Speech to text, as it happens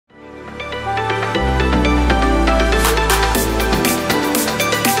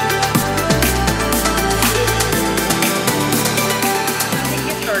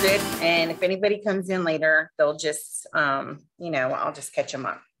if anybody comes in later, they'll just, you know, I'll just catch them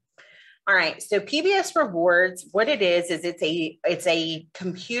up. All right, so PBIS Rewards, what it is it's a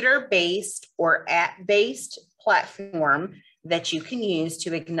computer-based or app-based platform that you can use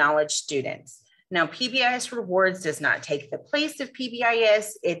to acknowledge students. Now, PBIS Rewards does not take the place of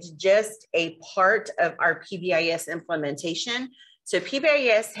PBIS. It's just a part of our PBIS implementation. So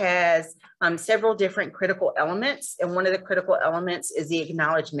PBIS has several different critical elements, and one of the critical elements is the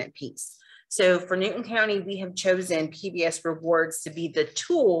acknowledgement piece. So for Newton County, we have chosen PBIS Rewards to be the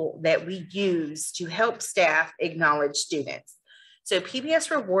tool that we use to help staff acknowledge students. So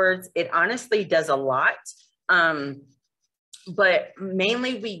PBIS Rewards, it honestly does a lot, but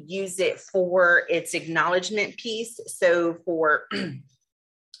mainly we use it for its acknowledgement piece. So for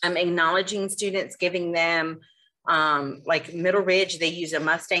acknowledging students, giving them, like Middle Ridge, they use a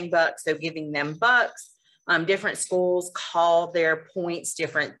Mustang buck, so giving them bucks. Different schools call their points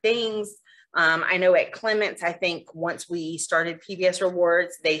different things. I know at Clements, I think once we started PBIS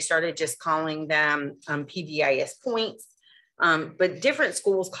Rewards, they started just calling them PBIS points, but different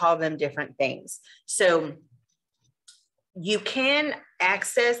schools call them different things. So you can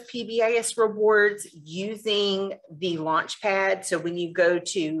access PBIS Rewards using the Launchpad. So when you go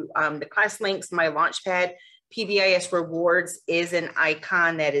to the class links, my Launchpad, PBIS Rewards is an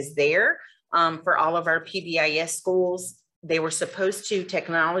icon that is there for all of our PBIS schools. They were supposed to,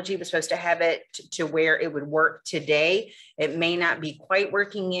 technology was supposed to have it to where it would work today. It may not be quite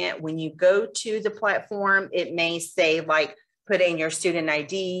working yet. When you go to the platform, it may say like, put in your student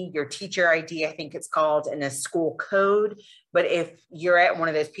ID, your teacher ID, I think it's called, and a school code. But if you're at one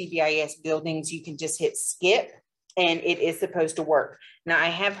of those PBIS buildings, you can just hit skip and it is supposed to work. Now, I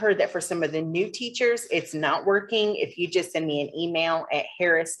have heard that for some of the new teachers, it's not working. If you just send me an email at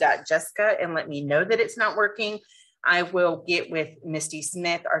harris.jessica and let me know that it's not working, I will get with Misty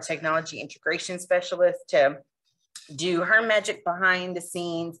Smith, our technology integration specialist, to do her magic behind the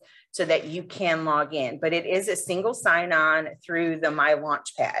scenes so that you can log in. But it is a single sign-on through the My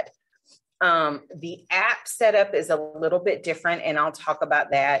Launchpad. The app setup is a little bit different, and I'll talk about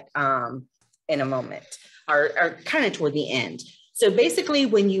that in a moment, or kind of toward the end. So basically,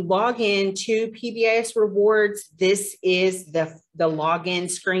 when you log in to PBIS Rewards, this is the login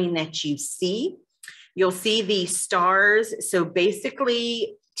screen that you see. You'll see the stars. So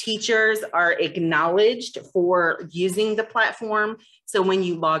basically, teachers are acknowledged for using the platform. So when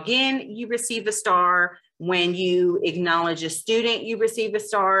you log in, you receive a star. When you acknowledge a student, you receive a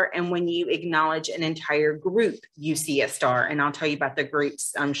star. And when you acknowledge an entire group, you see a star. And I'll tell you about the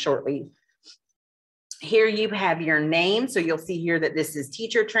groups shortly. Here you have your name. So you'll see here that this is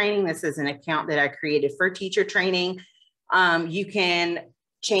teacher training. This is an account that I created for teacher training. You can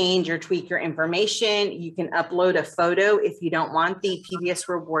change or tweak your information. You can upload a photo. If you don't want the PBIS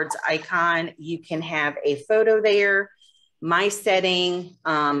Rewards icon, you can have a photo there. My setting,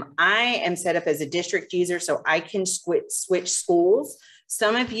 I am set up as a district user, so I can switch schools.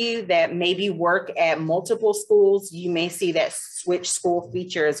 Some of you that maybe work at multiple schools, you may see that switch school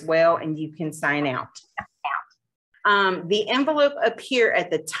feature as well, and you can sign out. The envelope up here at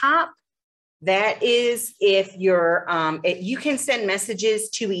the top, that is if you're, you can send messages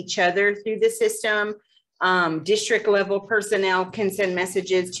to each other through the system. District level personnel can send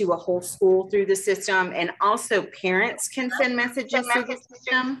messages to a whole school through the system, and also parents can send messages through the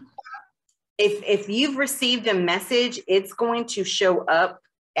system. If you've received a message, it's going to show up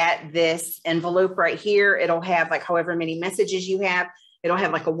at this envelope right here. It'll have like however many messages you have. It'll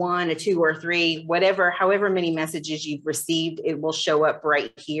have like a 1, a 2, or a 3, whatever, however many messages you've received, it will show up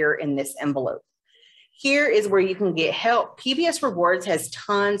right here in this envelope. Here is where you can get help. PBIS Rewards has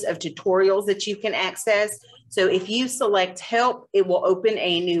tons of tutorials that you can access. So if you select help, it will open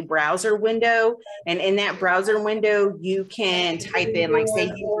a new browser window. And in that browser window, you can type in, like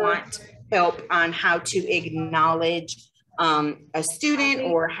say you want help on how to acknowledge a student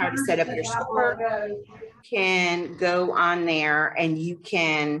or how to set up your score. Can go on there and you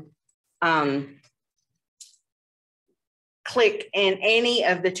can click in any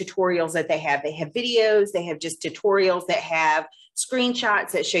of the tutorials that they have. They have videos, they have just tutorials that have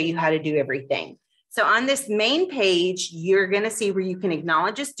screenshots that show you how to do everything. So on this main page, you're going to see where you can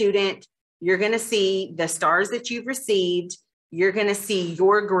acknowledge a student. You're going to see the stars that you've received. You're going to see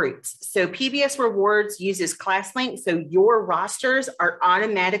your groups. So PBIS Rewards uses ClassLink, so your rosters are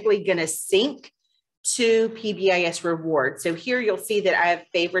automatically going to sync to PBIS Rewards. So here you'll see that I have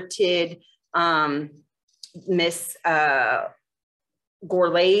favorited Miss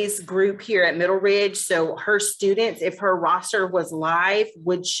Gourlay's group here at Middle Ridge. So her students, if her roster was live,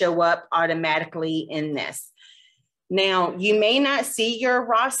 would show up automatically in this. Now, you may not see your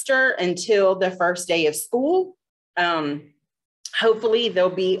roster until the first day of school. Hopefully they'll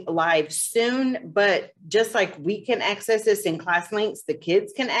be live soon, but just like we can access this in class links, the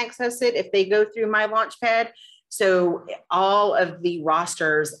kids can access it if they go through my Launchpad. So all of the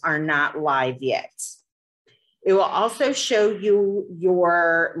rosters are not live yet. It will also show you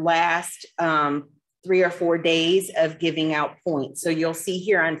your last 3 or 4 days of giving out points. So you'll see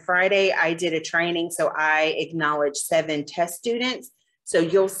here on Friday, I did a training. So I acknowledged 7 test students. So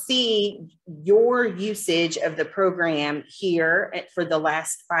you'll see your usage of the program here for the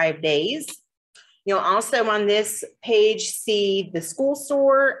last 5 days. You'll also on this page see the school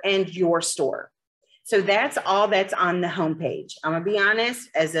store and your store. So that's all that's on the homepage. I'm gonna be honest,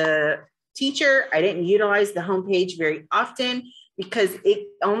 as a teacher, I didn't utilize the homepage very often because it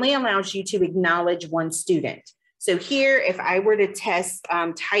only allows you to acknowledge one student. So here, if I were to test,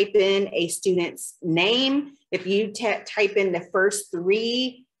 type in a student's name, if you type in the first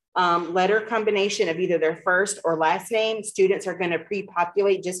 3 letter combination of either their first or last name, students are going to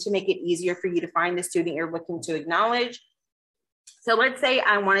pre-populate just to make it easier for you to find the student you're looking to acknowledge. So let's say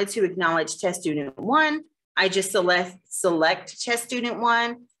I wanted to acknowledge test student 1. I just select test student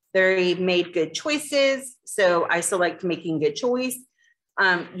 1. They made good choices. So I select making good choice.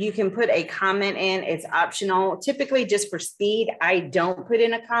 You can put a comment in, it's optional. Typically just for speed, I don't put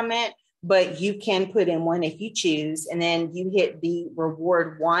in a comment, but you can put in one if you choose. And then you hit the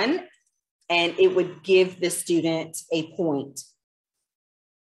reward 1 and it would give the student a point.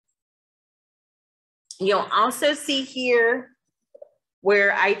 You'll also see here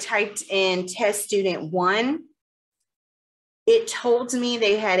where I typed in test student 1. It told me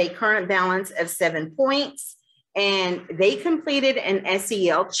they had a current balance of 7 points and they completed an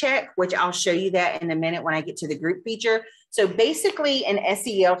SEL check, which I'll show you that in a minute when I get to the group feature. So basically an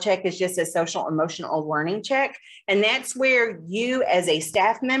SEL check is just a social emotional learning check. And that's where you as a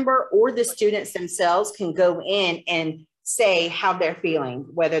staff member or the students themselves can go in and say how they're feeling,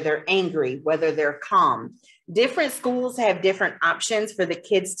 whether they're angry, whether they're calm. Different schools have different options for the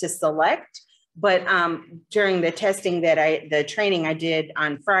kids to select. But during the testing the training I did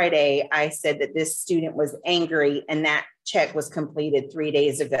on Friday, I said that this student was angry and that check was completed 3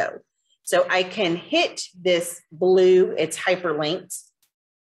 days ago. So I can hit this blue, it's hyperlinked,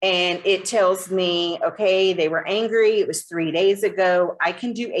 and it tells me, okay, they were angry. It was 3 days ago. I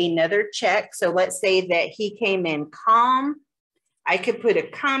can do another check. So let's say that he came in calm. I could put a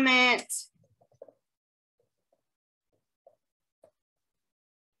comment.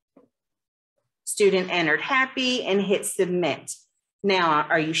 Student entered happy and hit submit. Now,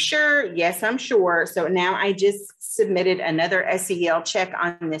 are you sure? Yes, I'm sure. So now I just submitted another SEL check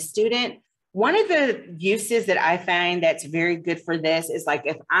on this student. One of the uses that I find that's very good for this is like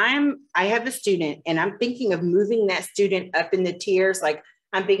if I have a student and I'm thinking of moving that student up in the tiers, like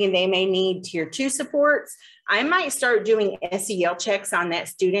I'm thinking they may need tier 2 supports, I might start doing SEL checks on that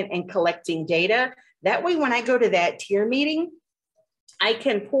student and collecting data. That way, when I go to that tier meeting, I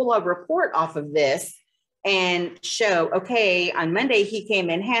can pull a report off of this and show, okay, on Monday he came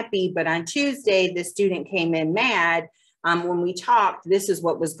in happy, but on Tuesday the student came in mad. When we talked, this is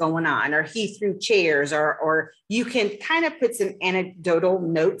what was going on, or he threw chairs, or you can kind of put some anecdotal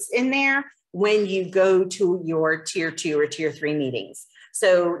notes in there when you go to your tier 2 or tier 3 meetings.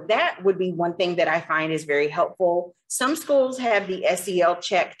 So that would be one thing that I find is very helpful. Some schools have the SEL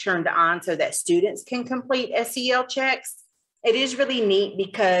check turned on so that students can complete SEL checks. It is really neat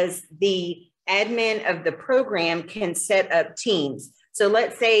because the admin of the program can set up teams. So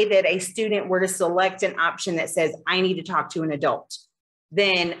let's say that a student were to select an option that says, I need to talk to an adult.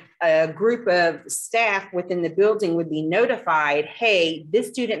 Then a group of staff within the building would be notified, hey, this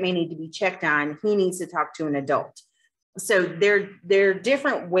student may need to be checked on. He needs to talk to an adult. So there are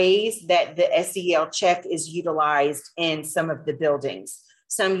different ways that the SEL check is utilized in some of the buildings.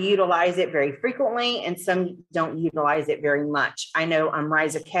 Some utilize it very frequently and some don't utilize it very much. I know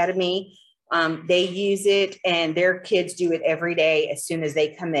Rise Academy, they use it and their kids do it every day as soon as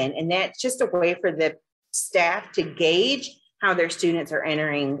they come in. And that's just a way for the staff to gauge how their students are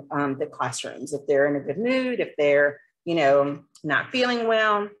entering the classrooms, if they're in a good mood, if they're, not feeling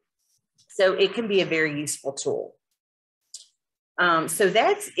well. So it can be a very useful tool. So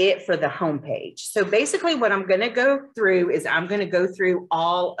that's it for the homepage. So basically what I'm going to go through is I'm going to go through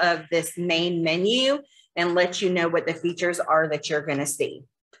all of this main menu and let you know what the features are that you're going to see.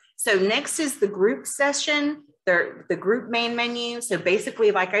 So next is the group session, the group main menu. So basically,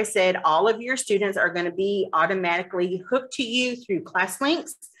 like I said, all of your students are going to be automatically hooked to you through class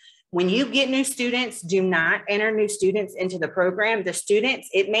links. When you get new students, do not enter new students into the program. The students,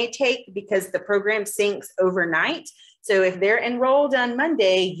 it may take, because the program syncs overnight. So if they're enrolled on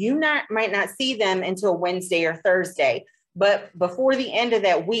Monday, you might not see them until Wednesday or Thursday. But before the end of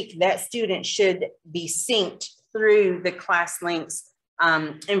that week, that student should be synced through the class links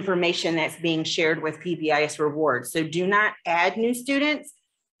information that's being shared with PBIS Rewards. So do not add new students,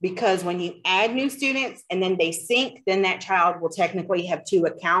 because when you add new students and then they sync, then that child will technically have 2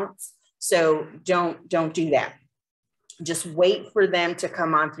 accounts. So don't do that. Just wait for them to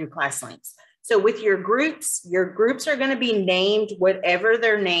come on through class links. So with your groups are going to be named whatever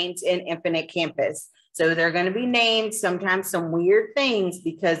they're named in Infinite Campus. So they're going to be named sometimes some weird things,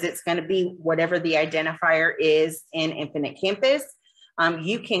 because it's going to be whatever the identifier is in Infinite Campus.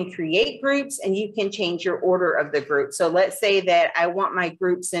 You can create groups and you can change your order of the group. So let's say that I want my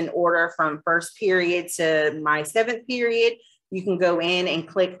groups in order from first period to my 7th period. You can go in and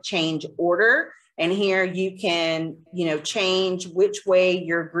click change order. And here you can, change which way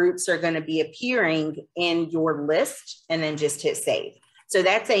your groups are going to be appearing in your list, and then just hit save. So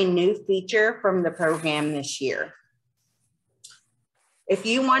that's a new feature from the program this year. If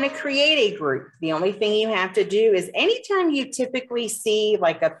you want to create a group, the only thing you have to do is, anytime you typically see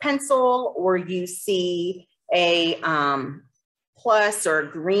like a pencil, or you see a plus or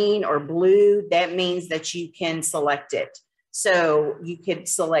green or blue, that means that you can select it. So you could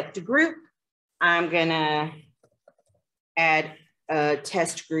select a group. I'm gonna add a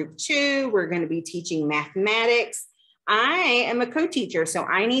test group 2. We're gonna be teaching mathematics. I am a co-teacher, so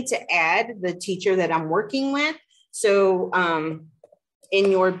I need to add the teacher that I'm working with. So in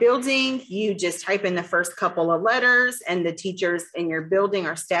your building, you just type in the first couple of letters, and the teachers in your building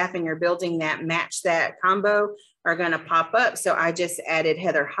or staff in your building that match that combo are going to pop up. So I just added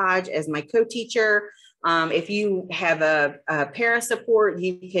Heather Hodge as my co-teacher. If you have a para support,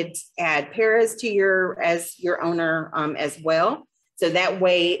 you could add paras to as your owner as well. So that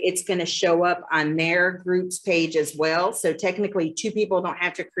way it's going to show up on their groups page as well. So technically 2 people don't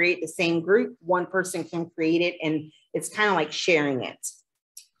have to create the same group. 1 person can create it, and it's kind of like sharing it.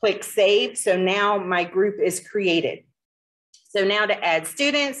 Click save. So now my group is created. So now to add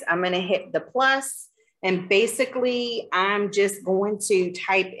students, I'm going to hit the plus, and basically I'm just going to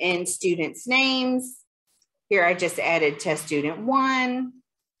type in students' names. Here I just added test student 1.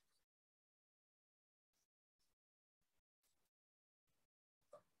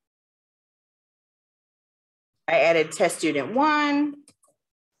 I added test student 1,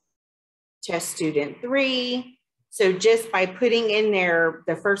 test student 3. So just by putting in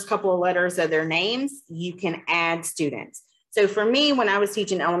the first couple of letters of their names, you can add students. So for me, when I was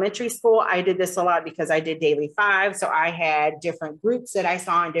teaching elementary school, I did this a lot because I did daily 5. So I had different groups that I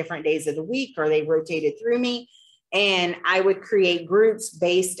saw on different days of the week, or they rotated through me. And I would create groups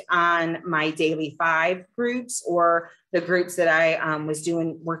based on my daily 5 groups, or the groups that I was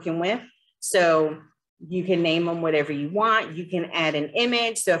working with. So you can name them whatever you want. You can add an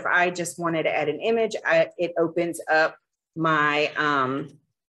image. So if I just wanted to add an image, it opens up my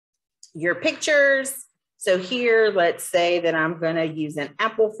your pictures. So here, let's say that I'm going to use an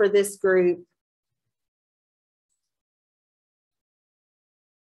apple for this group.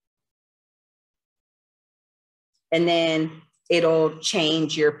 And then it'll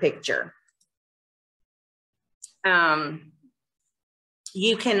change your picture.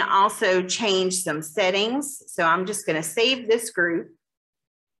 You can also change some settings. So I'm just going to save this group.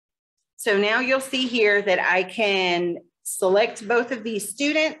 So now you'll see here that I can select both of these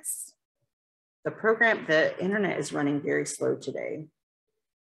students. The internet is running very slow today.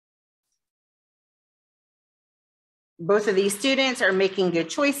 Both of these students are making good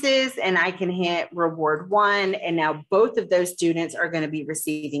choices, and I can hit reward 1. And now both of those students are going to be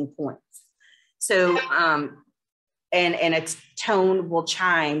receiving points. So, and a tone will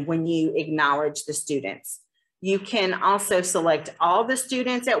chime when you acknowledge the students. You can also select all the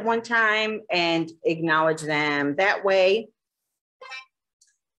students at one time and acknowledge them that way.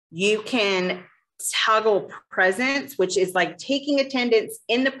 You can toggle presence, which is like taking attendance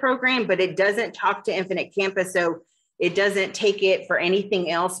in the program, but it doesn't talk to Infinite Campus. So it doesn't take it for anything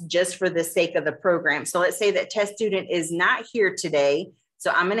else, just for the sake of the program. So let's say that test student is not here today.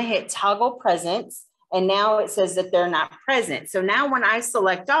 So I'm going to hit toggle presence. And now it says that they're not present. So now when I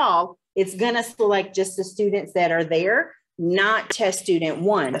select all, it's going to select just the students that are there, not test student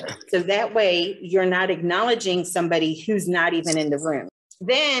 1. So that way you're not acknowledging somebody who's not even in the room.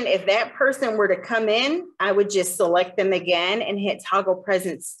 Then if that person were to come in, I would just select them again and hit toggle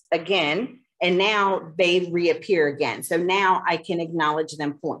presence again. And now they reappear again. So now I can acknowledge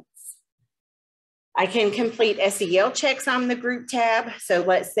them points. I can complete SEL checks on the group tab. So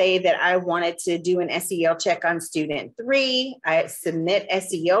let's say that I wanted to do an SEL check on student 3. I submit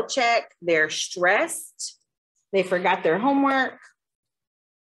SEL check. They're stressed. They forgot their homework.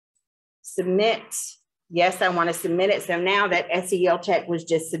 Submit. Yes, I want to submit it. So now that SEL check was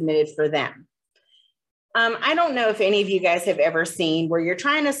just submitted for them. I don't know if any of you guys have ever seen where you're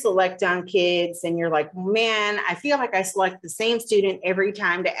trying to select on kids and you're like, man, I feel like I select the same student every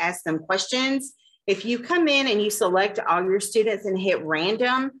time to ask them questions. If you come in and you select all your students and hit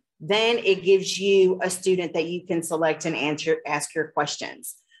random, then it gives you a student that you can select and ask your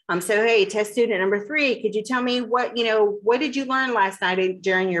questions. So, hey, test student number 3, could you tell me what did you learn last night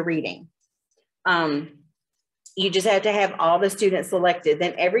during your reading? You just have to have all the students selected.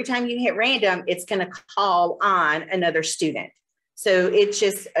 Then every time you hit random, it's going to call on another student. So it's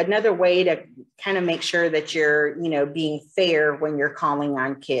just another way to kind of make sure that you're, being fair when you're calling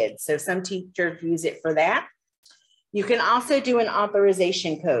on kids. So some teachers use it for that. You can also do an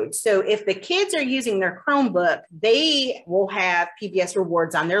authorization code. So if the kids are using their Chromebook, they will have PBIS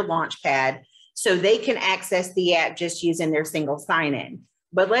Rewards on their launch pad, so they can access the app just using their single sign-in.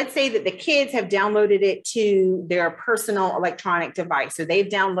 But let's say that the kids have downloaded it to their personal electronic device. So they've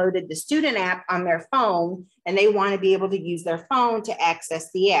downloaded the student app on their phone and they want to be able to use their phone to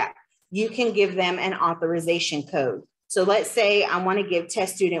access the app. You can give them an authorization code. So let's say I want to give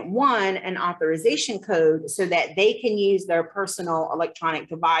test student 1 an authorization code so that they can use their personal electronic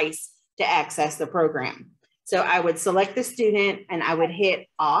device to access the program. So I would select the student and I would hit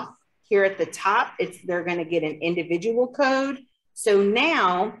off. Here at the top, they're going to get an individual code. So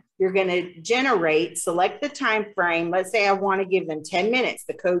now you're going to select the time frame. Let's say I want to give them 10 minutes.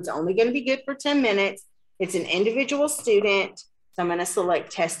 The code's only going to be good for 10 minutes. It's an individual student. So I'm going to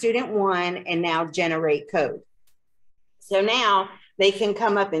select test student 1 and now generate code. So now they can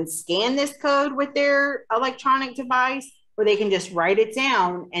come up and scan this code with their electronic device, or they can just write it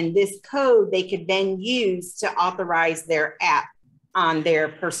down. And this code they could then use to authorize their app on their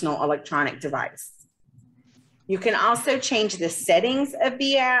personal electronic device. You can also change the settings of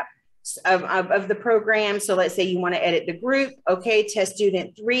the app, of the program. So let's say you want to edit the group. Okay, test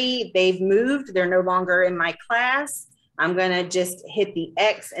student 3, they've moved. They're no longer in my class. I'm going to just hit the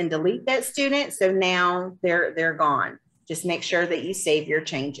X and delete that student. So now they're gone. Just make sure that you save your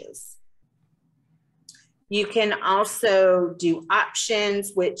changes. You can also do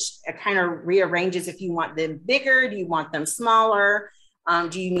options, which kind of rearranges if you want them bigger, do you want them smaller?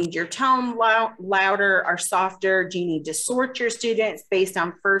 Do you need your tone louder or softer? Do you need to sort your students based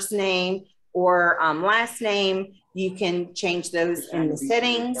on first name or last name? You can change those in the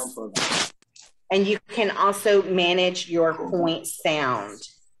settings. And you can also manage your point sound.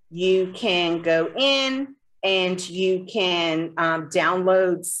 You can go in and you can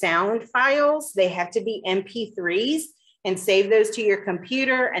download sound files. They have to be MP3s. And save those to your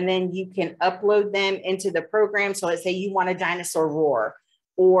computer, and then you can upload them into the program. So let's say you want a dinosaur roar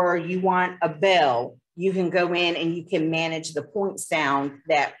or you want a bell, you can go in and you can manage the point sound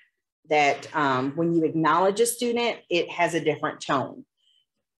that when you acknowledge a student, it has a different tone.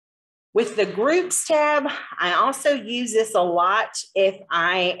 With the groups tab, I also use this a lot if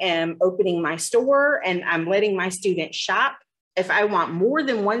I am opening my store and I'm letting my student shop. If I want more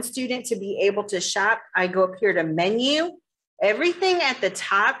than one student to be able to shop, I go up here to menu. Everything at the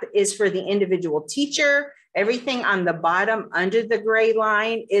top is for the individual teacher. Everything on the bottom under the gray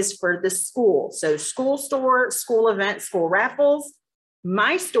line is for the school. So school store, school events, school raffles,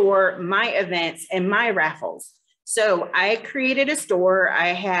 my store, my events, and my raffles. So I created a store. I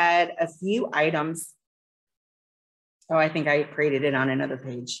had a few items. Oh, I think I created it on another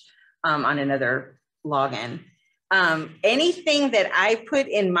page, on another login. Anything that I put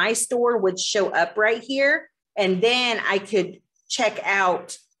in my store would show up right here. And then I could check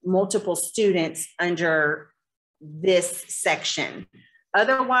out multiple students under this section.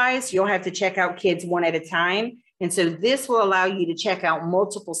 Otherwise, you'll have to check out kids one at a time. And so this will allow you to check out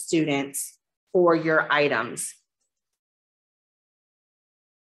multiple students for your items.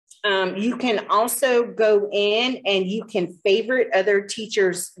 You can also go in and you can favorite other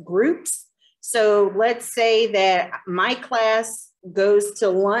teachers' groups. So let's say that my class goes to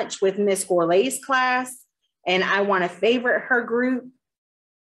lunch with Miss Gourlay's class and I want to favorite her group.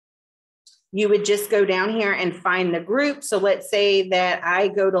 You would just go down here and find the group. So let's say that I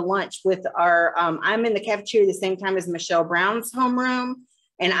go to lunch with I'm in the cafeteria the same time as Michelle Brown's homeroom,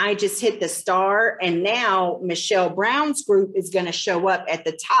 and I just hit the star, and now Michelle Brown's group is going to show up at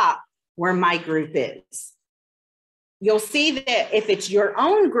the top where my group is. you'll see that if it's your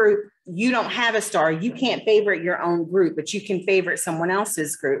own group, you don't have a star. You can't favorite your own group, but you can favorite someone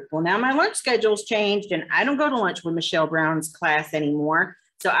else's group. Well, now my lunch schedule's changed and I don't go to lunch with Michelle Brown's class anymore.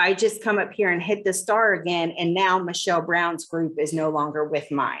 So I just come up here and hit the star again. And now Michelle Brown's group is no longer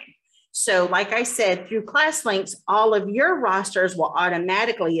with mine. So like I said, through class links, all of your rosters will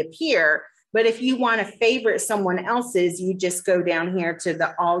automatically appear. But if you want to favorite someone else's, you just go down here to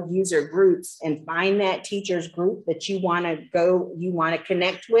the all user groups and find that teacher's group that you want to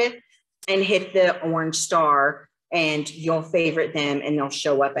connect with and hit the orange star and you'll favorite them and they'll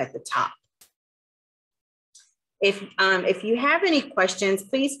show up at the top. If you have any questions,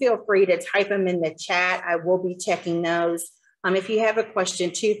 please feel free to type them in the chat. I will be checking those. If you have a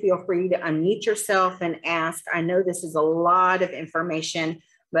question too, feel free to unmute yourself and ask. I know this is a lot of information,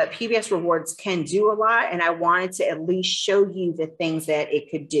 but PBIS Rewards can do a lot, and I wanted to at least show you the things that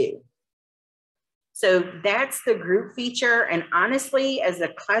it could do. So that's the group feature, and honestly, as a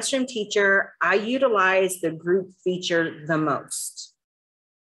classroom teacher, I utilize the group feature the most.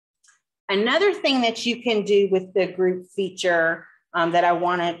 Another thing that you can do with the group feature that I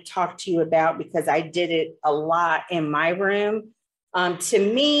want to talk to you about, because I did it a lot in my room. To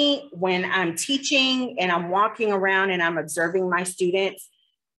me, when I'm teaching and I'm walking around and I'm observing my students,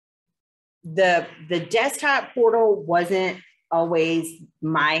 the desktop portal wasn't always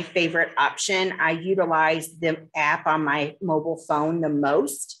my favorite option. I utilized the app on my mobile phone the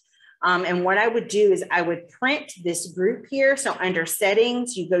most. And what I would do is I would print this group here. So under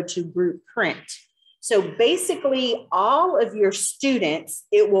settings, you go to group print. So basically all of your students,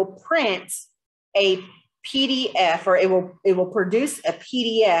 it will print a PDF, or it will produce a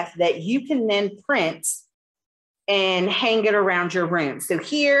PDF that you can then print and hang it around your room. So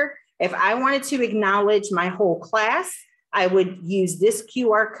here, if I wanted to acknowledge my whole class, I would use this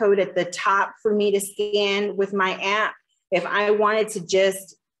QR code at the top for me to scan with my app. If I wanted to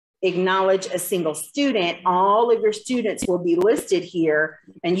just acknowledge a single student, all of your students will be listed here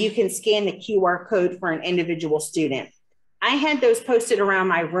and you can scan the QR code for an individual student. I had those posted around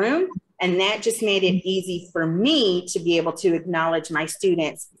my room and that just made it easy for me to be able to acknowledge my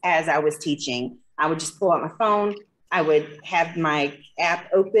students as I was teaching. I would just pull out my phone, I would have my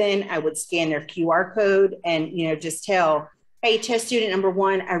app open, I would scan their QR code and just tell, hey, test student number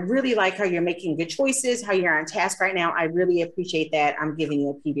 1, I really like how you're making good choices, how you're on task right now. I really appreciate that. I'm giving you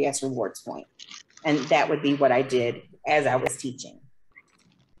a PBIS Rewards point. And that would be what I did as I was teaching.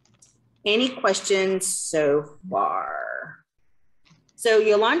 Any questions so far? So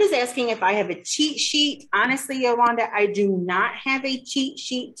Yolanda's asking if I have a cheat sheet. Honestly, Yolanda, I do not have a cheat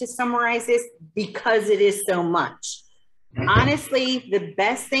sheet to summarize this because it is so much. Honestly, the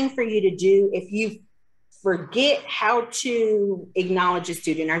best thing for you to do if you forget how to acknowledge a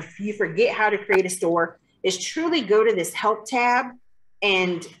student or if you forget how to create a store is truly go to this help tab,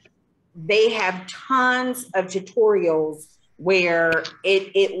 and they have tons of tutorials where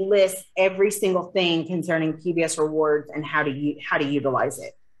it lists every single thing concerning PBIS Rewards and how to utilize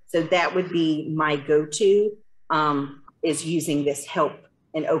it. So that would be my go-to, is using this help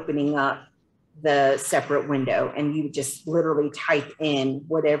and opening up the separate window, and you just literally type in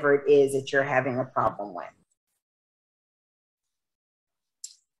whatever it is that you're having a problem with.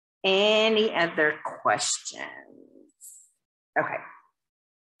 Any other questions? Okay.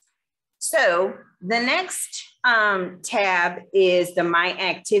 So the next tab is the My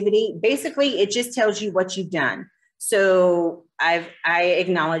Activity. Basically, it just tells you what you've done. So I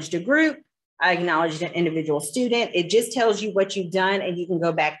acknowledged a group, I acknowledged an individual student. It just tells you what you've done, and you can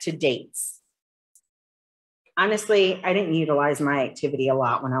go back to dates. Honestly, I didn't utilize My Activity a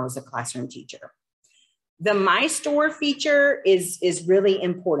lot when I was a classroom teacher. The My Store feature is really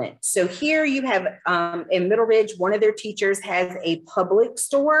important. So here you have in Middle Ridge, one of their teachers has a public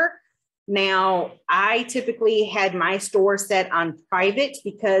store. Now, I typically had my store set on private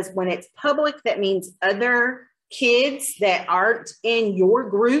because when it's public, that means other kids that aren't in your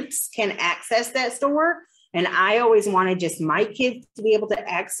groups can access that store. And I always wanted just my kids to be able to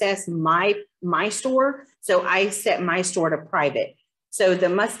access my store. So I set my store to private. So the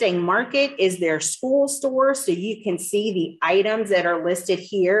Mustang Market is their school store. So you can see the items that are listed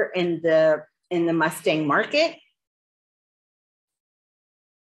here in the Mustang Market.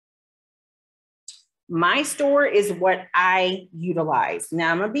 My store is what I utilize.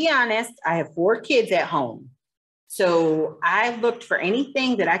 Now I'm gonna be honest, I have 4 kids at home. So I looked for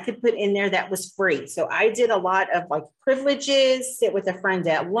anything that I could put in there that was free. So I did a lot of like privileges, sit with a friend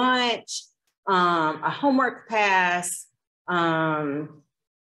at lunch, a homework pass, drop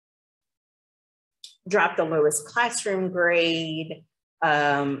the lowest classroom grade,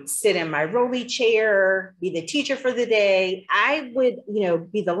 sit in my rolly chair, be the teacher for the day. I would,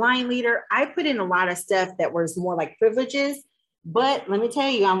 be the line leader. I put in a lot of stuff that was more like privileges. But let me tell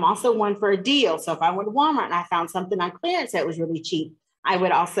you, I'm also one for a deal. So if I went to Walmart and I found something on clearance that was really cheap, I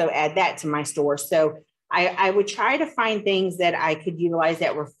would also add that to my store. So I would try to find things that I could utilize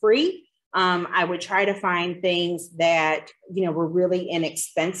that were free. I would try to find things that, were really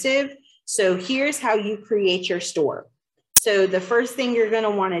inexpensive. So here's how you create your store. So the first thing you're going to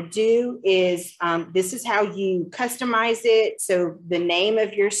want to do is, this is how you customize it. So the name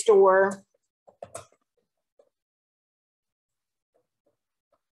of your store.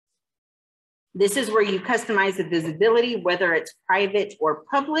 This is where you customize the visibility, whether it's private or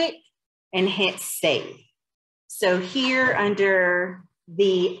public, and hit save. So here under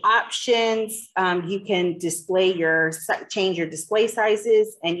the options, you can change your display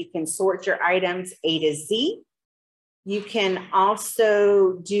sizes, and you can sort your items A to Z. You can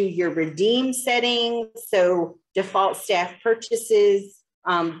also do your redeem settings. So default staff purchases,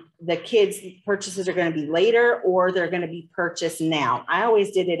 the kids' purchases are going to be later, or they're going to be purchased now. I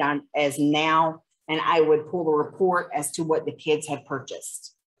always did it as now, and I would pull a report as to what the kids had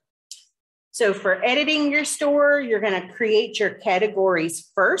purchased. So for editing your store, you're going to create your categories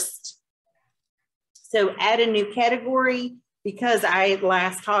first. So add a new category. Because I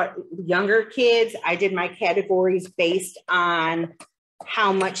last taught younger kids, I did my categories based on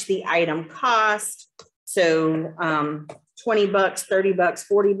how much the item cost. So 20 bucks, 30 bucks,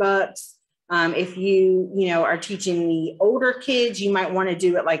 40 bucks. If you are teaching the older kids, you might want to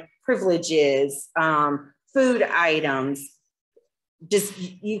do it like privileges, food items. Just,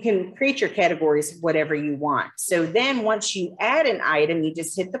 you can create your categories, whatever you want. So then once you add an item, you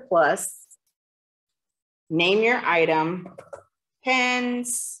just hit the plus, name your item.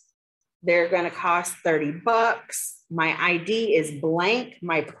 Pens, they're going to cost 30 bucks. My ID is blank.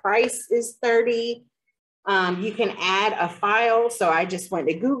 My price is 30. You can add a file. So I just went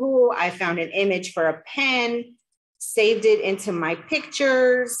to Google. I found an image for a pen, saved it into my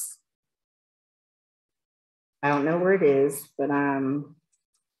pictures. I don't know where it is, but and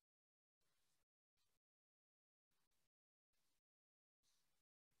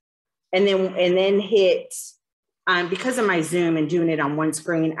then hit. Because of my Zoom and doing it on one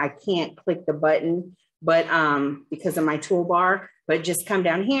screen, I can't click the button, but because of my toolbar, but just come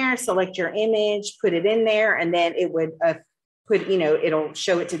down here, select your image, put it in there, and then it would it'll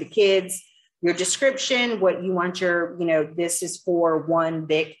show it to the kids, your description, what you want your, this is for one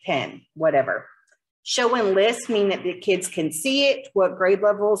big pen, whatever. Show and list mean that the kids can see it, what grade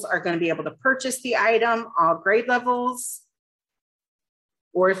levels are going to be able to purchase the item, all grade levels,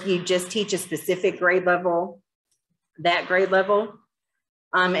 or if you just teach a specific grade level, that grade level,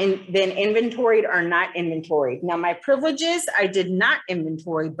 and then inventoried or not inventoried. Now my privileges, I did not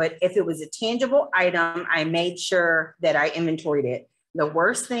inventory, but if it was a tangible item, I made sure that I inventoried it. The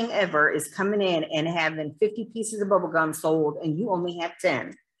worst thing ever is coming in and having 50 pieces of bubble gum sold and you only have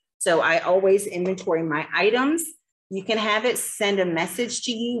 10. So I always inventory my items. You can have it send a message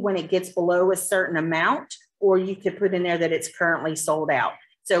to you when it gets below a certain amount, or you could put in there that it's currently sold out.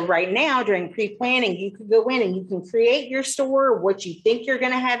 So right now during pre-planning, you could go in and you can create your store, what you think you're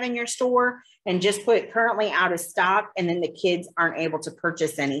going to have in your store, and just put currently out of stock, and then the kids aren't able to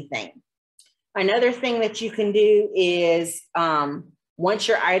purchase anything. Another thing that you can do is once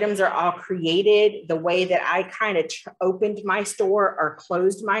your items are all created, the way that I kind of opened my store or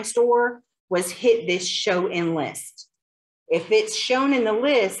closed my store was hit this show in list. If it's shown in the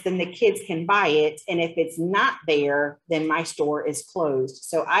list, then the kids can buy it. And if it's not there, then my store is closed.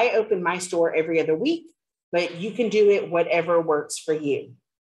 So I open my store every other week, but you can do it whatever works for you.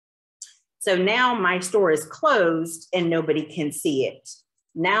 So now my store is closed and nobody can see it.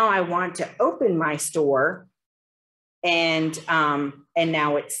 Now I want to open my store and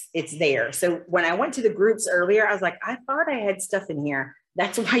now it's there. So when I went to the groups earlier, I was like, I thought I had stuff in here.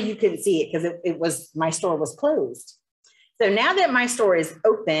 That's why you couldn't see it, because my store was closed. So now that my store is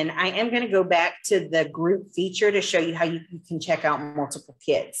open, I am going to go back to the group feature to show you how you can check out multiple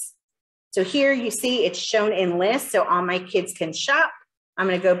kids. So here you see it's shown in list, so all my kids can shop. I'm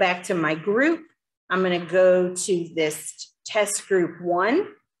going to go back to my group. I'm going to go to this test group 1.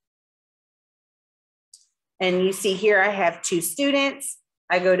 And you see here I have 2 students.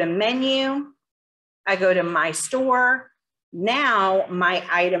 I go to menu. I go to my store. Now my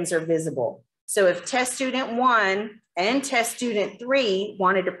items are visible. So if test student 1 and test student 3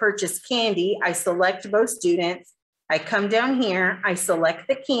 wanted to purchase candy, I select both students. I come down here, I select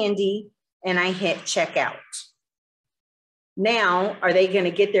the candy, and I hit checkout. Now, are they going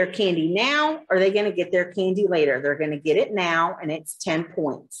to get their candy now? Or are they going to get their candy later? They're going to get it now, and it's 10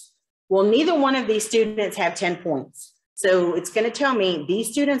 points. Well, neither one of these students have 10 points. So it's going to tell me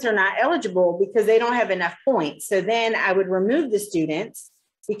these students are not eligible because they don't have enough points. So then I would remove the students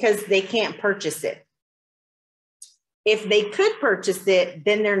because they can't purchase it. If they could purchase it,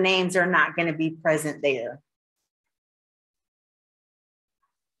 then their names are not going to be present there.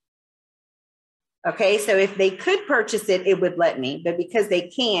 Okay, so if they could purchase it, it would let me, but because they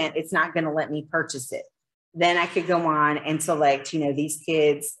can't, it's not going to let me purchase it. Then I could go on and select, these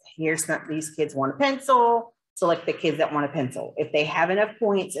kids, these kids want a pencil, select the kids that want a pencil. If they have enough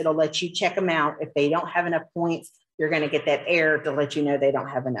points, it'll let you check them out. If they don't have enough points, you're going to get that error to let you know they don't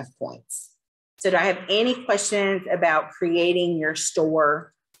have enough points. So do I have any questions about creating your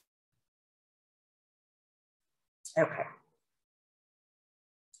store? Okay.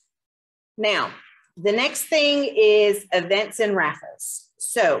 Now, the next thing is events and raffles.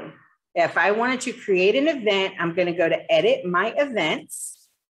 So if I wanted to create an event, I'm going to go to edit my events.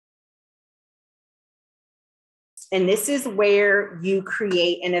 And this is where you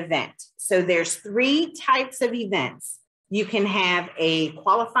create an event. So there's 3 types of events. You can have a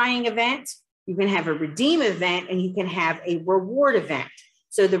qualifying event, you can have a redeem event, and you can have a reward event.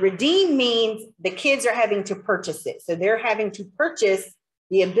 So the redeem means the kids are having to purchase it. So they're having to purchase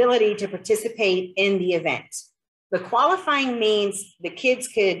the ability to participate in the event. The qualifying means the kids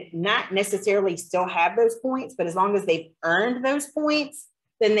could not necessarily still have those points, but as long as they've earned those points,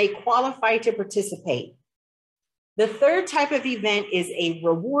 then they qualify to participate. The third type of event is a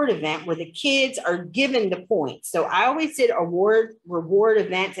reward event where the kids are given the points. So I always did reward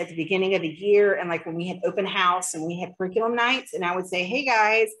events at the beginning of the year. And like when we had open house and we had curriculum nights, and I would say, hey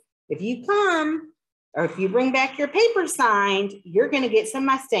guys, if you come or if you bring back your paper signed, you're going to get some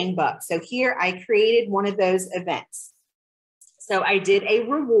Mustang bucks. So here I created one of those events. So I did a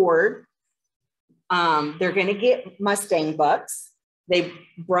reward. They're going to get Mustang bucks. They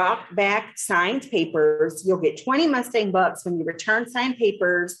brought back signed papers. You'll get 20 Mustang bucks when you return signed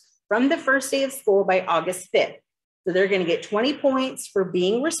papers from the first day of school by August 5th. So they're going to get 20 points for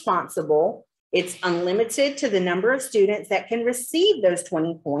being responsible. It's unlimited to the number of students that can receive those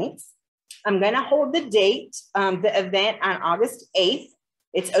 20 points. I'm going to hold the date, the event on August 8th.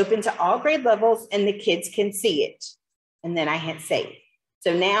 It's open to all grade levels and the kids can see it. And then I hit save.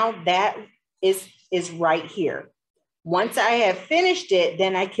 So now that is right here. Once I have finished it,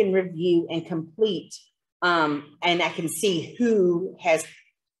 then I can review and complete, and I can see who has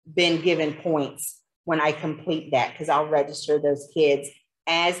been given points when I complete that, because I'll register those kids.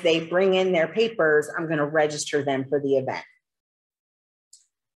 As they bring in their papers, I'm going to register them for the event.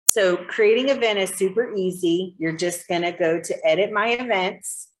 So creating an event is super easy. You're just going to go to edit my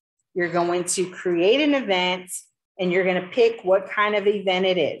events. You're going to create an event, and you're going to pick what kind of event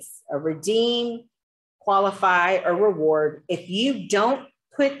it is, a redeem, qualify, or reward. If you don't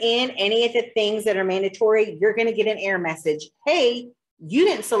put in any of the things that are mandatory, you're going to get an error message. Hey, you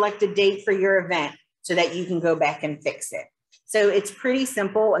didn't select a date for your event, so that you can go back and fix it. So it's pretty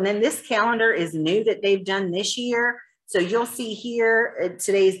simple. And then this calendar is new that they've done this year. So you'll see here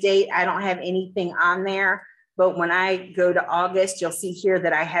today's date, I don't have anything on there, but when I go to August, you'll see here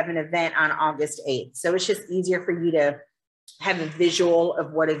that I have an event on August 8th. So it's just easier for you to have a visual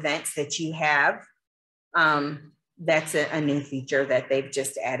of what events that you have. That's a new feature that they've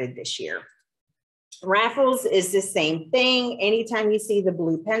just added this year. Raffles is the same thing. Anytime you see the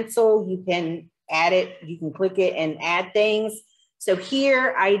blue pencil, you can add it, you can click it and add things. So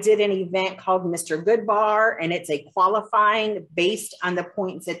here I did an event called Mr. Goodbar, and it's a qualifying based on the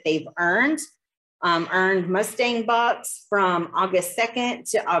points that they've earned. Earned Mustang bucks from August 2nd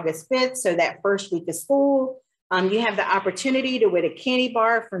to August 5th. So that first week of school. You have the opportunity to win a candy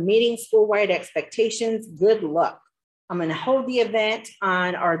bar for meeting school-wide expectations. Good luck. I'm going to hold the event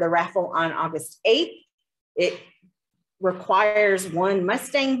or the raffle on August 8th. It requires 1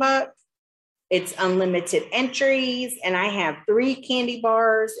 Mustang buck. It's unlimited entries, and I have 3 candy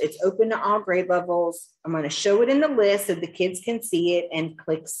bars. It's open to all grade levels. I'm going to show it in the list so the kids can see it and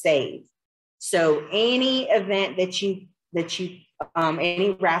click save. So any event that you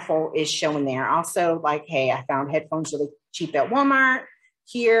any raffle is shown there. Also, like, hey, I found headphones really cheap at Walmart.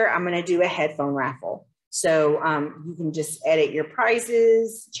 Here, I'm going to do a headphone raffle. So you can just edit your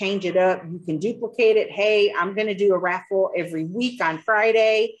prizes, change it up. You can duplicate it. Hey, I'm going to do a raffle every week on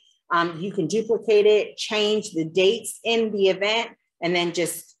Friday. You can duplicate it, change the dates in the event, and then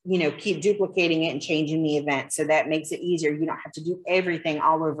just, keep duplicating it and changing the event. So that makes it easier. You don't have to do everything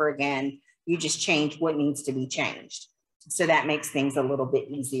all over again. You just change what needs to be changed. So that makes things a little bit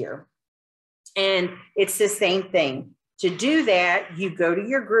easier. And it's the same thing. To do that, you go to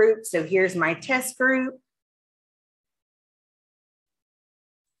your group. So here's my test group.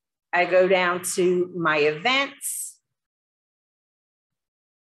 I go down to my events.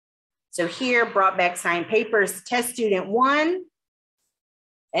 So here, brought back signed papers, test student 1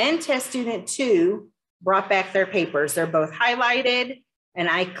 and test student 2 brought back their papers. They're both highlighted, and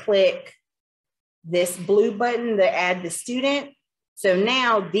I click this blue button to add the student. So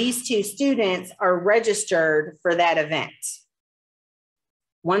now these 2 students are registered for that event.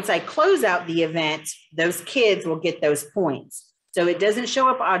 Once I close out the event, those kids will get those points. So it doesn't show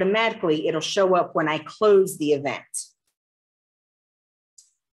up automatically. It'll show up when I close the event.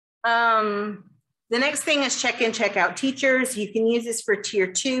 The next thing is check-in, check-out teachers. You can use this for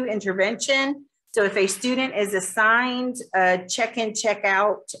tier 2 intervention. So if a student is assigned a check-in,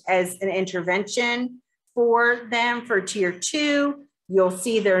 check-out as an intervention for them for tier 2, you'll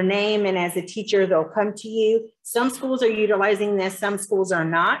see their name, and as a teacher, they'll come to you. Some schools are utilizing this, some schools are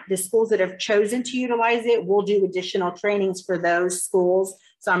not. The schools that have chosen to utilize it will do additional trainings for those schools.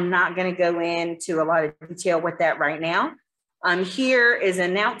 So I'm not going to go into a lot of detail with that right now. Here is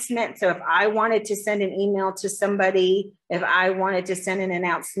an announcement. So if I wanted to send an email to somebody, if I wanted to send an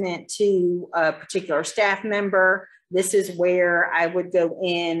announcement to a particular staff member, this is where I would go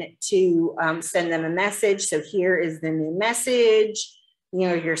in to send them a message. So here is the new message, you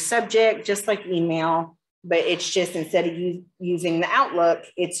know, your subject, just like email, but it's just instead of using the Outlook,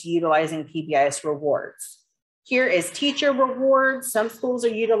 it's utilizing PBIS Rewards. Here is teacher rewards. Some schools are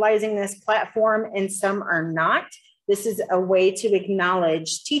utilizing this platform and some are not. This is a way to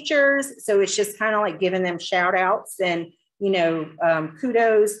acknowledge teachers. So it's just kind of like giving them shout outs and, you know,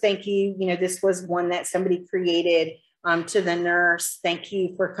 kudos, thank you. You know, this was one that somebody created to the nurse. Thank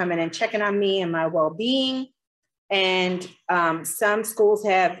you for coming and checking on me and my well-being. And some schools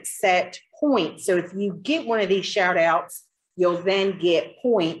have set points. So if you get one of these shout outs, you'll then get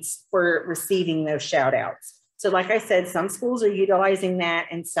points for receiving those shout outs. So like I said, some schools are utilizing that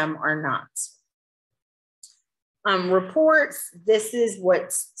and some are not. Reports, this is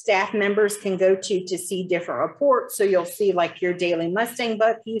what staff members can go to see different reports. So you'll see like your daily Mustang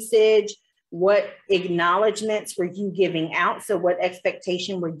buck usage, what acknowledgements were you giving out? So what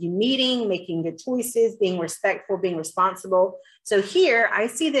expectation were you meeting, making good choices, being respectful, being responsible. So here I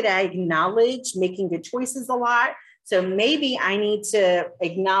see that I acknowledge making good choices a lot. So maybe I need to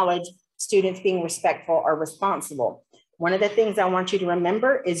acknowledge students being respectful or responsible. One of the things I want you to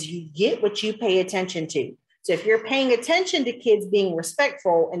remember is you get what you pay attention to. So if you're paying attention to kids being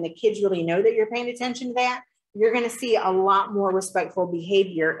respectful and the kids really know that you're paying attention to that, you're going to see a lot more respectful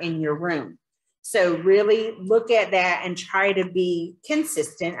behavior in your room. So really look at that and try to be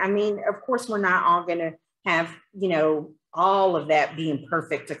consistent. I mean, of course, we're not all going to have, you know, all of that being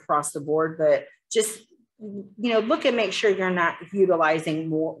perfect across the board, but just, you know, look and make sure you're not utilizing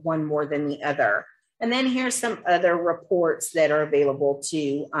one more than the other. And then here's some other reports that are available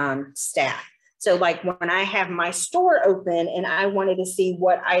to staff. So like when I have my store open and I wanted to see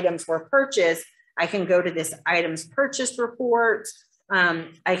what items were purchased, I can go to this items purchased report. I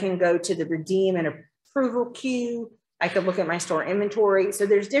can go to the redeem and approval queue. I can look at my store inventory. So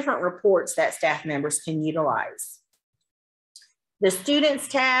there's different reports that staff members can utilize. The students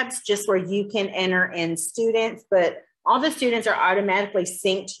tabs, just where you can enter in students, but all the students are automatically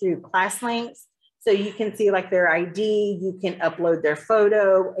synced through class links. So you can see like their ID, you can upload their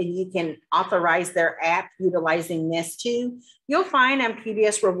photo, and you can authorize their app utilizing this too. You'll find on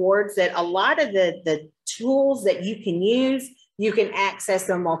PBIS Rewards that a lot of the tools that you can use, you can access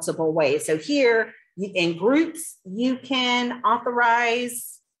them multiple ways. So here in groups, you can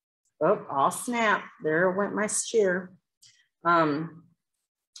authorize, oh snap, there went my share.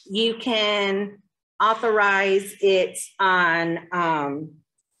 You can authorize it on,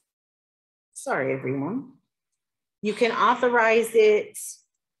 sorry, everyone. You can authorize it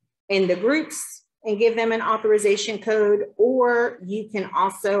in the groups and give them an authorization code, or you can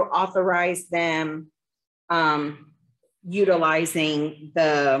also authorize them utilizing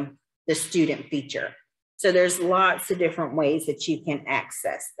the student feature. So there's lots of different ways that you can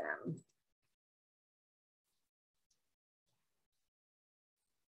access them.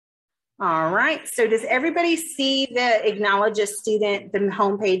 All right, so does everybody see the acknowledge a student, the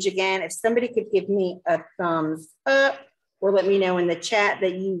homepage again? If somebody could give me a thumbs up or let me know in the chat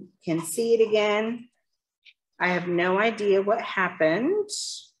that you can see it again. I have no idea what happened.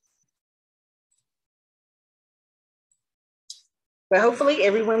 But hopefully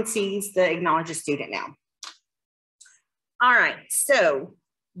everyone sees the acknowledge a student now. All right, so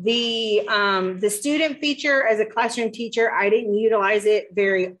the student feature as a classroom teacher, I didn't utilize it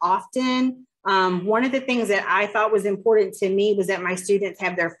very often. One of the things that I thought was important to me was that my students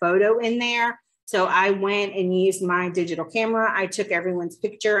have their photo in there. So I went and used my digital camera. I took everyone's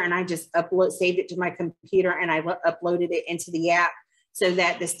picture and I just saved it to my computer, and I uploaded it into the app so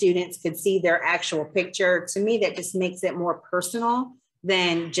that the students could see their actual picture. To me, that just makes it more personal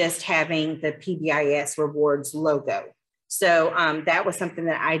than just having the PBIS Rewards logo. So that was something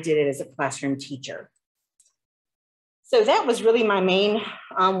that I did as a classroom teacher. So that was really my main,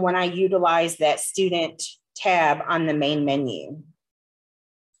 when I utilized that student tab on the main menu.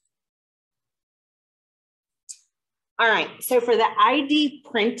 All right, so for the ID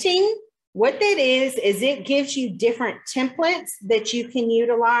printing, what that is it gives you different templates that you can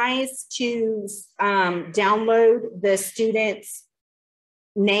utilize to download the students'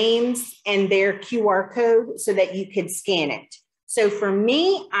 names and their QR code so that you could scan it. So for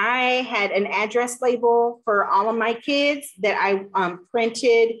me, I had an address label for all of my kids that I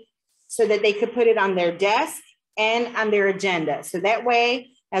printed so that they could put it on their desk and on their agenda. So that way,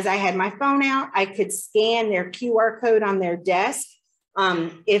 as I had my phone out, I could scan their QR code on their desk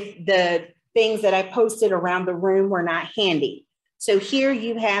if the things that I posted around the room were not handy. So here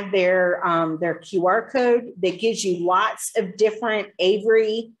you have their QR code that gives you lots of different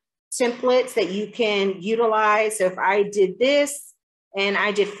Avery templates that you can utilize. So if I did this and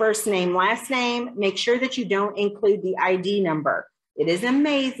I did first name, last name, make sure that you don't include the ID number. It is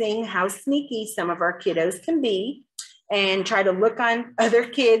amazing how sneaky some of our kiddos can be, and try to look on other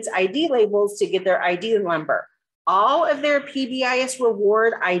kids' ID labels to get their ID number. All of their PBIS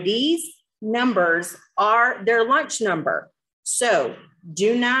reward IDs numbers are their lunch number. So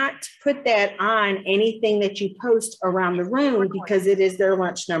do not put that on anything that you post around the room, because it is their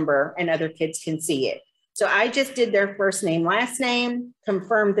lunch number and other kids can see it. So I just did their first name, last name,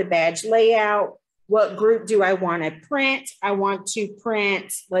 confirmed the badge layout. What group do I want to print? I want to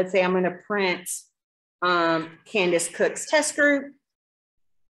print, let's say I'm going to print Candace Cook's test group,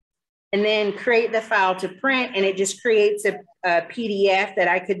 and then create the file to print, and it just creates a PDF that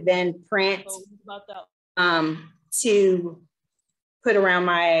I could then print to put around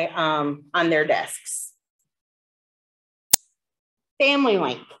my on their desks. Family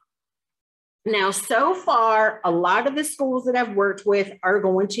link. Now, so far, a lot of the schools that I've worked with are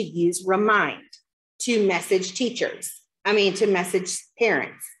going to use Remind to message to message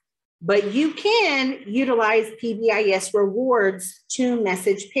parents. But you can utilize PBIS Rewards to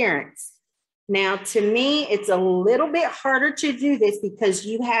message parents. Now, to me, it's a little bit harder to do this because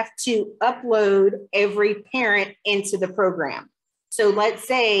you have to upload every parent into the program. So let's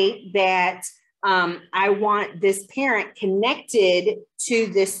say that I want this parent connected to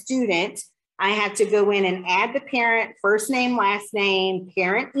this student. I have to go in and add the parent, first name, last name,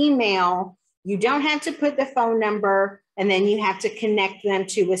 parent email. You don't have to put the phone number, and then you have to connect them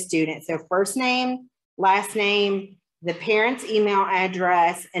to a student. So first name, last name, the parent's email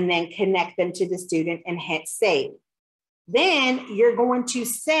address, and then connect them to the student and hit save. Then you're going to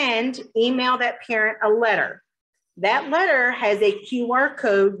email that parent a letter. That letter has a QR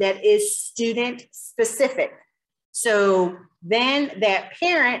code that is student specific. So then that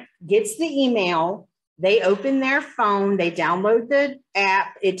parent gets the email, they open their phone, they download the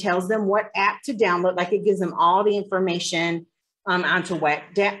app, it tells them what app to download, like it gives them all the information onto what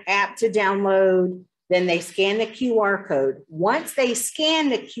app to download. Then they scan the QR code. Once they scan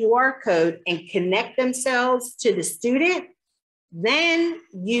the QR code and connect themselves to the student, then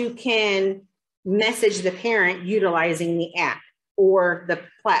you can message the parent utilizing the app or the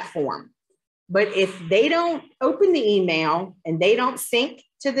platform. But if they don't open the email and they don't sync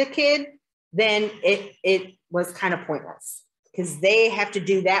to the kid, then it was kind of pointless, because they have to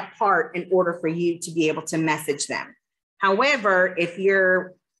do that part in order for you to be able to message them. However, if you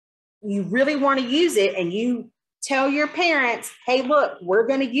really want to use it and you tell your parents, hey, look, we're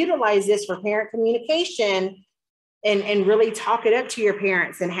going to utilize this for parent communication, and really talk it up to your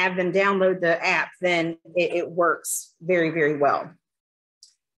parents and have them download the app, then it works very, very well.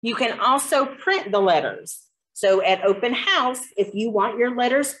 You can also print the letters. So at open house, if you want your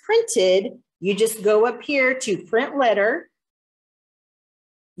letters printed, you just go up here to print letter.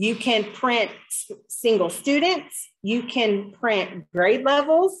 You can print single students, you can print grade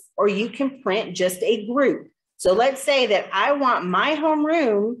levels, or you can print just a group. So let's say that I want my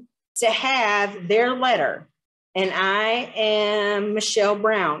homeroom to have their letter, and I am Michelle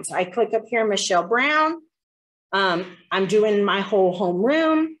Brown. So I click up here, Michelle Brown. I'm doing my whole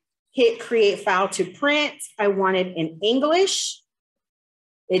homeroom, hit create file to print. I want it in English.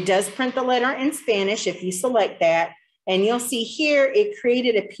 It does print the letter in Spanish if you select that. And you'll see here, it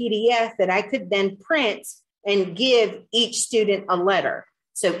created a PDF that I could then print and give each student a letter.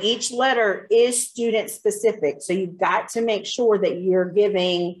 So each letter is student specific. So you've got to make sure that you're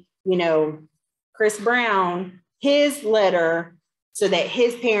giving, you know, Chris Brown his letter so that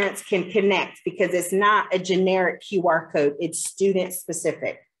his parents can connect, because it's not a generic QR code, it's student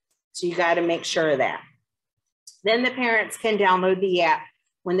specific. So you got to make sure of that. Then the parents can download the app.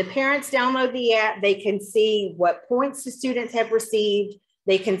 When the parents download the app, they can see what points the students have received.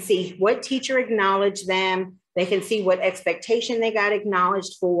 They can see what teacher acknowledged them. They can see what expectation they got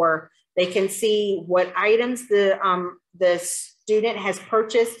acknowledged for. They can see what items the student has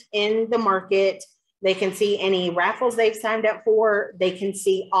purchased in the market. They can see any raffles they've signed up for. They can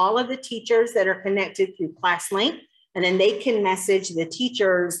see all of the teachers that are connected through ClassLink, and then they can message the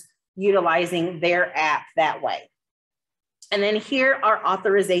teachers utilizing their app that way. And then here are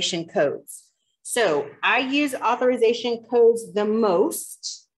authorization codes. So I use authorization codes the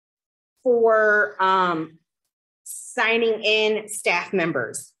most for signing in staff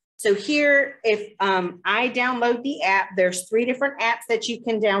members. So here, if I download the app, there's 3 different apps that you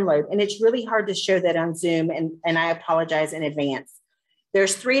can download, and it's really hard to show that on Zoom, and I apologize in advance.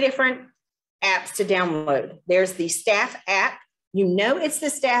 There's 3 different apps to download. There's the staff app. You know it's the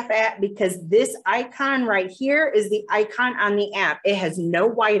staff app because this icon right here is the icon on the app. It has no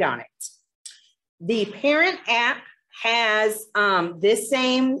white on it. The parent app has this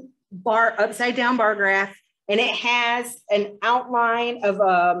same upside down bar graph, and it has an outline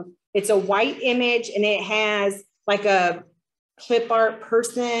of it's a white image, and it has like a clip art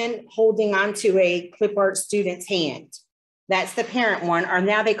person holding onto a clip art student's hand. That's the parent one, or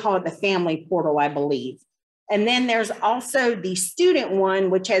now they call it the family portal, I believe. And then there's also the student one,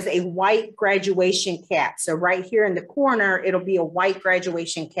 which has a white graduation cap. So right here in the corner, it'll be a white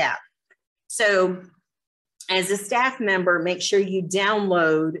graduation cap. So as a staff member, make sure you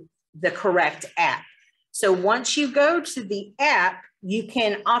download the correct app. So once you go to the app, you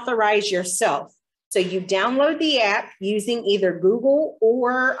can authorize yourself. So you download the app using either Google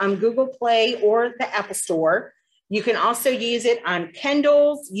or Google Play or the Apple Store. You can also use it on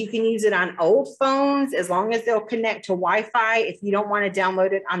Kindles. You can use it on old phones as long as they'll connect to Wi-Fi. If you don't want to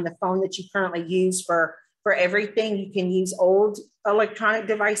download it on the phone that you currently use for everything, you can use old electronic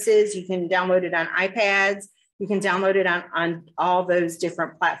devices. You can download it on iPads. You can download it on all those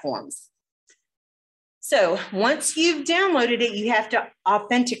different platforms. So once you've downloaded it, you have to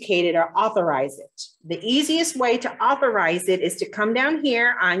authenticate it or authorize it. The easiest way to authorize it is to come down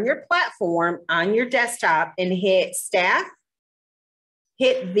here on your platform, on your desktop, and hit staff,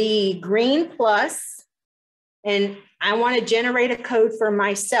 hit the green plus, and I want to generate a code for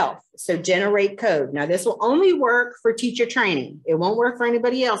myself. So generate code. Now this will only work for teacher training. It won't work for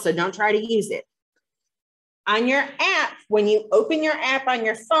anybody else, so don't try to use it. On your app, when you open your app on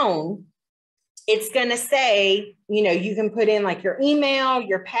your phone, it's going to say, you know, you can put in like your email,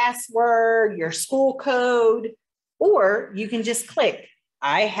 your password, your school code, or you can just click,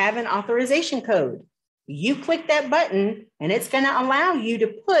 I have an authorization code. You click that button and it's going to allow you to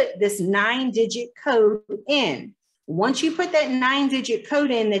put this 9-digit code in. Once you put that 9-digit code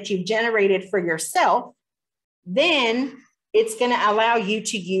in that you've generated for yourself, then it's going to allow you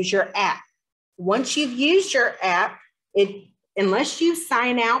to use your app. Once you've used your app, unless you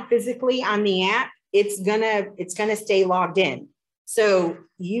sign out physically on the app, it's gonna stay logged in. So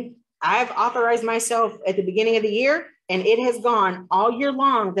I've authorized myself at the beginning of the year, and it has gone all year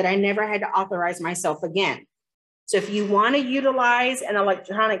long that I never had to authorize myself again. So if you want to utilize an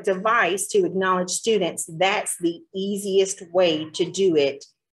electronic device to acknowledge students, that's the easiest way to do it,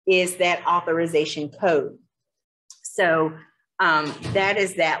 is that authorization code. So that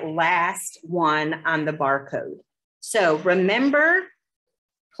is that last one on the barcode. So remember,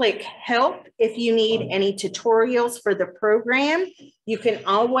 click help if you need any tutorials for the program. You can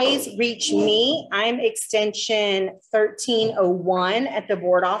always reach me. I'm extension 1301 at the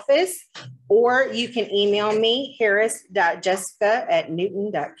board office, or you can email me,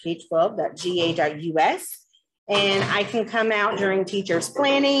 harris.jessica@newton.k12.ga.us, and I can come out during teachers'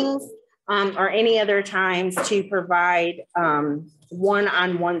 plannings or any other times to provide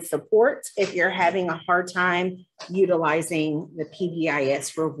one-on-one support if you're having a hard time utilizing the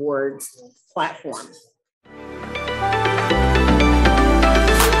PBIS Rewards platform.